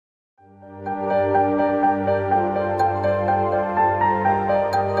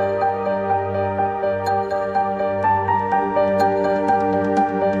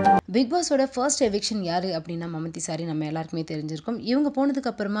Big பாஸோட first eviction யாரு அப்படின்னா மமதி sorry நம்ம எல்லாருக்குமே தெரிஞ்சிருக்கும். இவங்க போனதுக்கு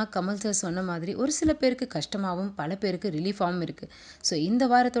அப்புறமா கமல் சார் சொன்ன மாதிரி ஒரு சில பேருக்கு கஷ்டமாகவும் பல பேருக்கு ரிலீஃபாகவும் இருக்கு. ஸோ இந்த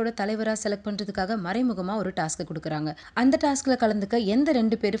வாரத்தோட தலைவராக செலக்ட் பண்ணுறதுக்காக மறைமுகமாக ஒரு டாஸ்க்கை கொடுக்குறாங்க. அந்த டாஸ்கில் கலந்துக்க எந்த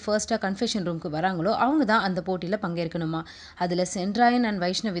 2 பேர் ஃபர்ஸ்ட்டாக கன்ஃபெஷன் ரூமுக்கு வராங்களோ அவங்க தான் அந்த போட்டியில் பங்கேற்கணுமா. அதில் சென்ட்ராயன் அண்ட்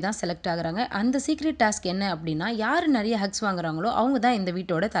வைஷ்ணவி தான் செலக்ட் ஆகுறாங்க. அந்த சீக்ரெட் டாஸ்க் என்ன அப்படின்னா, யார் நிறைய ஹக்ஸ் வாங்குறாங்களோ அவங்க தான் இந்த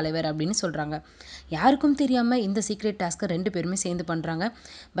வீட்டோட தலைவர் அப்படின்னு சொல்கிறாங்க. யாருக்கும் தெரியாமல் இந்த சீக்ரெட் டாஸ்க்கை 2 பேருமே சேர்ந்து பண்ணுறாங்க.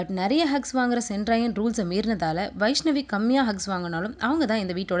 பட் நிறைய ஹக்ஸ் வாங்குற சென்ட்ராயன் ரூல்ஸை மீறினதால வைஷ்ணவி கம்மியாக ஹக்ஸ் வாங்கினாலும் அவங்க தான்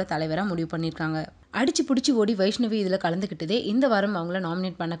இந்த வீட்டோட தலைவராக முடிவு பண்ணியிருக்காங்க. அடிச்சு பிடிச்சி ஓடி வைஷ்ணவி இதில் கலந்துக்கிட்டதே இந்த வாரம் அவங்கள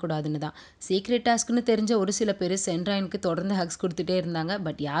நாமினேட் பண்ணக்கூடாதுன்னு தான். சீக்ரெட் டாஸ்க்னு தெரிஞ்ச ஒரு சில பேர் சென்ட்ராயனுக்கு தொடர்ந்து ஹக்ஸ் கொடுத்துட்டே இருந்தாங்க.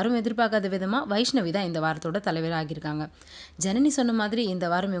 பட் யாரும் எதிர்பார்க்காத விதமாக வைஷ்ணவி தான் இந்த வாரத்தோட தலைவராக ஆகியிருக்காங்க. ஜனனி சொன்ன மாதிரி இந்த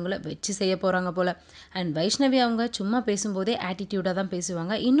வாரம் இவங்கள வச்சு செய்ய போகிறாங்க போல. அண்ட் வைஷ்ணவி அவங்க சும்மா பேசும்போதே ஆட்டிடியூடாக தான்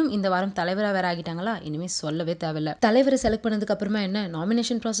பேசுவாங்க. இன்னும் இந்த வாரம் தலைவராக வேற ஆகிட்டாங்களா, இனிமேல் சொல்லவே தேவையில்ல. தலைவரை செலக்ட் பண்ணதுக்கு அப்புறமா என்ன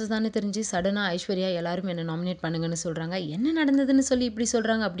நாமினேஷன் ப்ராசஸ் தானே தெரிஞ்சு சடனாக ஐஸ்வர்யா எல்லாரும் என்ன நாமினேட் பண்ணுங்கன்னு சொல்கிறாங்க. என்ன நடந்ததுன்னு சொல்லி இப்படி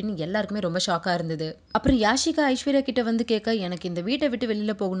சொல்கிறாங்க அப்படின்னு எல்லாருக்குமே ரொம்ப ஷாக்காக இருந்தது. அப்புறம் யாஷிகா ஐஸ்வர்யா கிட்ட வந்து கேட்க, எனக்கு இந்த வீட்டை விட்டு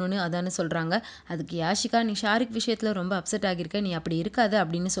வெளியில போகணும்னு அதானு சொல்றாங்க. அதுக்கு யாஷிகா, நீ ஷாரிக் விஷயத்துல ரொம்ப அப்செட் ஆகியிருக்க, நீ அப்படி இருக்காது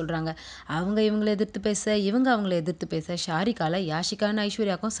அப்படின்னு சொல்றாங்க. அவங்க இவங்களை எதிர்த்து பேச, இவங்க அவங்களை எதிர்த்து பேச ஷாரிகால யாஷிகான்னு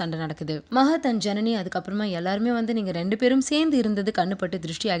ஐஸ்வர்யாக்கும் சண்டை நடக்குது. மகத் அண்ட் ஜனனி அதுக்கப்புறமா எல்லாருமே வந்து நீங்க 2 பேரும் சேர்ந்து இருந்தது கண்ணுப்பட்டு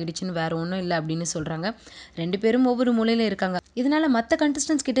திருஷ்டி ஆகிடுச்சுன்னு வேற ஒன்றும் இல்லை அப்படின்னு சொல்றாங்க. 2 பேரும் ஒவ்வொரு மூலையில இருக்காங்க. இதனால மற்ற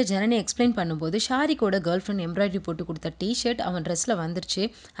கண்டஸ்டன்ஸ் கிட்ட ஜனனி எக்ஸ்பிளைன் பண்ணும்போது, ஷாரிக்கோட கேர்ள் ஃப்ரெண்ட் எம்ப்ராய்டரி போட்டு கொடுத்த டிஷர்ட் அவன் ட்ரெஸ்ல வந்துருச்சு.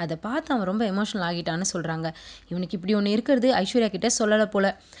 அதை பார்த்து அவன் ரொம்ப எமோஷனல் ஆகிட்டான்னு சொல்கிறாங்க. இவனுக்கு இப்படி ஒன்று இருக்கிறது ஐஸ்வர்யா கிட்ட சொல்லலை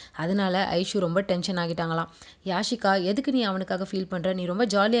போல. அதனால ஐஷு ரொம்ப டென்ஷன் ஆகிட்டாங்களாம். யாஷிகா, எதுக்கு நீ அவனுக்காக ஃபீல் பண்ணுற, நீ ரொம்ப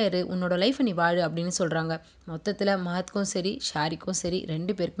ஜாலியாக இரு, உன்னோட லைஃப்பை நீ வாழு அப்படின்னு சொல்கிறாங்க. மொத்தத்தில் மஹத்துக்கும் சரி ஷாரிக்கும் சரி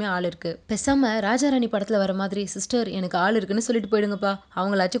 2 பேருக்குமே ஆள் இருக்குது. பேசாமல் ராஜாராணி படத்தில் வர மாதிரி, சிஸ்டர் எனக்கு ஆள் இருக்குன்னு சொல்லிட்டு போயிடுங்கப்பா,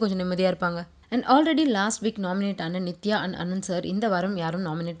 அவங்களாச்சும் கொஞ்சம் நிம்மதியாக இருப்பாங்க. And already last week nominate ஆன நித்யா அண்ட் அனந்த் சார் இந்த வாரம் யாரும்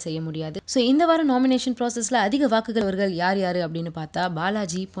நாமினேட் செய்ய முடியாது. ஸோ இந்த வாரம் நாமினேஷன் ப்ராசஸில் அதிக வாக்குகள் யார் யார் அப்படின்னு பார்த்தா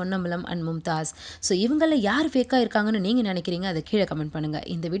பாலாஜி, பொன்னம்பலம் அண்ட் மும்தாஸ். ஸோ இவங்கள யார் ஃபேக்காக இருக்காங்கன்னு நீங்கள் நினைக்கிறீங்க, அதை கீழே கமெண்ட் பண்ணுங்கள்.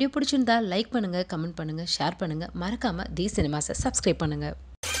 இந்த வீடியோ பிடிச்சிருந்தா லைக் பண்ணுங்கள், கமெண்ட் பண்ணுங்கள், ஷேர் பண்ணுங்கள். மறக்காமல் தி சினிமாஸை சப்ஸ்கிரைப் பண்ணுங்கள்.